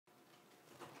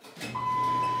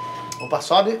Opa,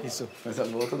 sobe. Isso. Coisa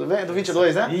boa, tudo bem? É do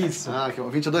 22, né? Isso. Ah, aqui,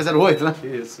 2208, né?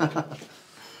 Isso.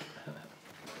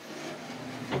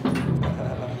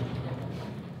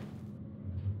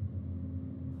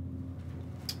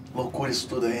 Loucura isso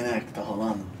tudo aí, né, que tá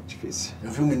rolando. Difícil. Eu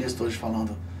vi o ministro hoje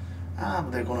falando,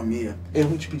 da economia. Eu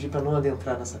vou te pedir pra não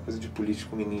adentrar nessa coisa de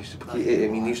político-ministro, porque é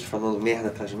ministro falando merda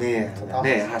atrás de merda,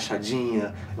 né?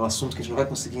 Rachadinha. É um assunto que a gente não vai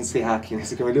conseguir encerrar aqui, né?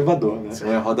 Esse aqui é um elevador, né?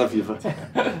 Não é a roda viva.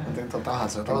 Tem total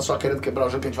razão. Eu tava só querendo quebrar o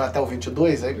jogo que a gente vai até o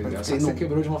 22, aí... Só que você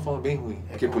quebrou de uma forma bem ruim,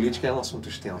 porque política é um assunto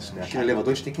extenso, né? Aqui no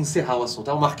elevador a gente tem que encerrar o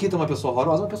assunto. O Marquito é uma pessoa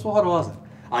horrorosa.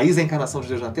 A Isa é a encarnação de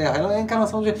Deus na Terra, ela é a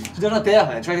encarnação de Deus na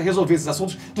Terra. A gente vai resolver esses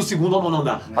assuntos do segundo ao nono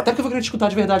andar. Até porque eu vou querer te escutar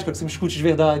de verdade, quero que você me escute de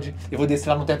verdade. Eu vou descer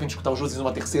lá no teto pra gente escutar o Josniel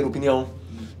uma terceira opinião.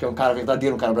 Que é um cara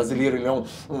verdadeiro, um cara brasileiro, ele é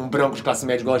um branco de classe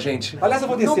média igual a gente. Aliás, eu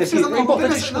vou descer aqui, é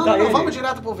importante escutar ele. Não, vamos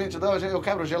direto pro 22, eu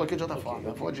quebro o gelo aqui de outra forma.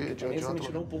 Eu vou de outro. Você me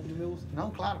tirou um pouco do meu...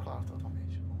 Não, claro,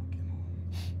 totalmente.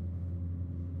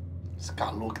 Esse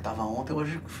calor que tava ontem,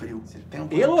 hoje frio.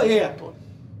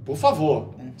 Por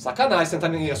favor. Sacanagem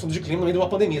sentar em assunto de clima no meio de uma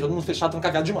pandemia, todo mundo fechado,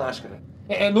 cagado de máscara.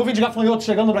 Nuvem de gafanhoto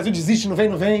chegando no Brasil, desiste, não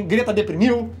vem. Greta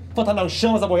deprimiu, Pantanal em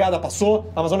chamas, a boiada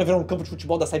passou, a Amazônia virou um campo de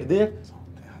futebol da Série D.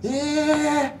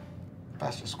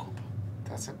 Peço desculpa.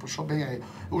 Você puxou bem aí.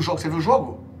 O jogo, você viu o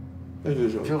jogo? Eu vi o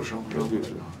jogo. Viu o jogo? Eu vi o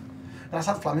jogo.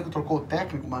 Engraçado, o Flamengo trocou o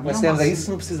técnico, mas César,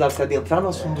 isso não precisava se adentrar no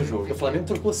assunto do jogo. Porque o Flamengo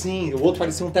trocou sim, o outro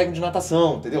parecia um técnico de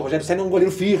natação, entendeu? O Rogério Ceni é um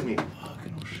goleiro firme.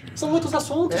 São muitos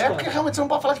assuntos, cara. Porque realmente você não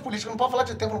pode falar de política, não pode falar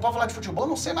de tempo, não pode falar de futebol. Eu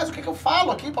não sei mais o que eu falo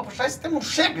aqui pra puxar esse tempo. Não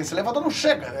chega, esse elevador não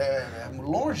chega. É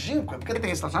longínquo. É porque ele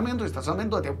tem estacionamento 2,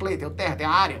 tem o play, tem o terra, tem a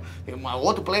área, tem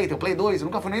outro play, tem o play 2. Eu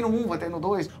nunca fui nem no 1, vai ter no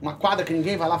 2. Uma quadra que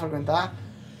ninguém vai lá frequentar.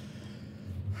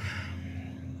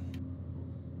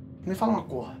 Me fala uma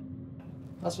cor.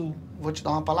 Azul. Vou te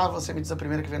dar uma palavra, você me diz a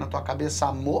primeira que vem na tua cabeça,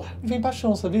 amor. Vem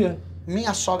paixão, sabia?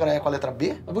 Minha sogra é com a letra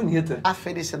B? É bonita. A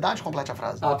felicidade, complete a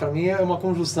frase. Pra mim é uma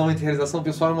conjunção entre realização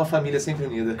pessoal e uma família sempre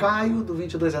unida. Caio do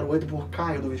 2208 por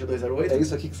Caio do 2208. É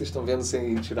isso aqui que vocês estão vendo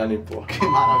sem tirar nem pôr. Que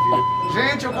maravilha.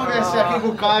 Gente, eu conversei aqui com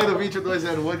o Caio do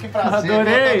 2208. Que prazer.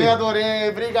 Adorei. Eu também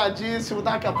adorei. Brigadíssimo.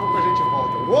 Daqui a pouco a gente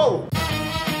volta. Uou!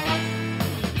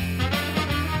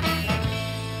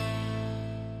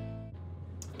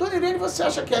 Dona Irene, você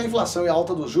acha que a inflação e a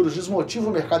alta dos juros desmotiva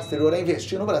o mercado exterior a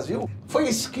investir no Brasil? Foi a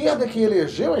esquerda que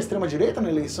elegeu a extrema-direita na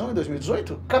eleição em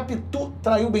 2018? Capitu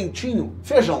traiu Bentinho?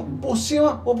 Feijão, por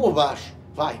cima ou por baixo?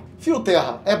 Vai. Fio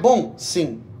terra, é bom?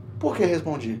 Sim. Por que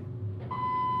respondi?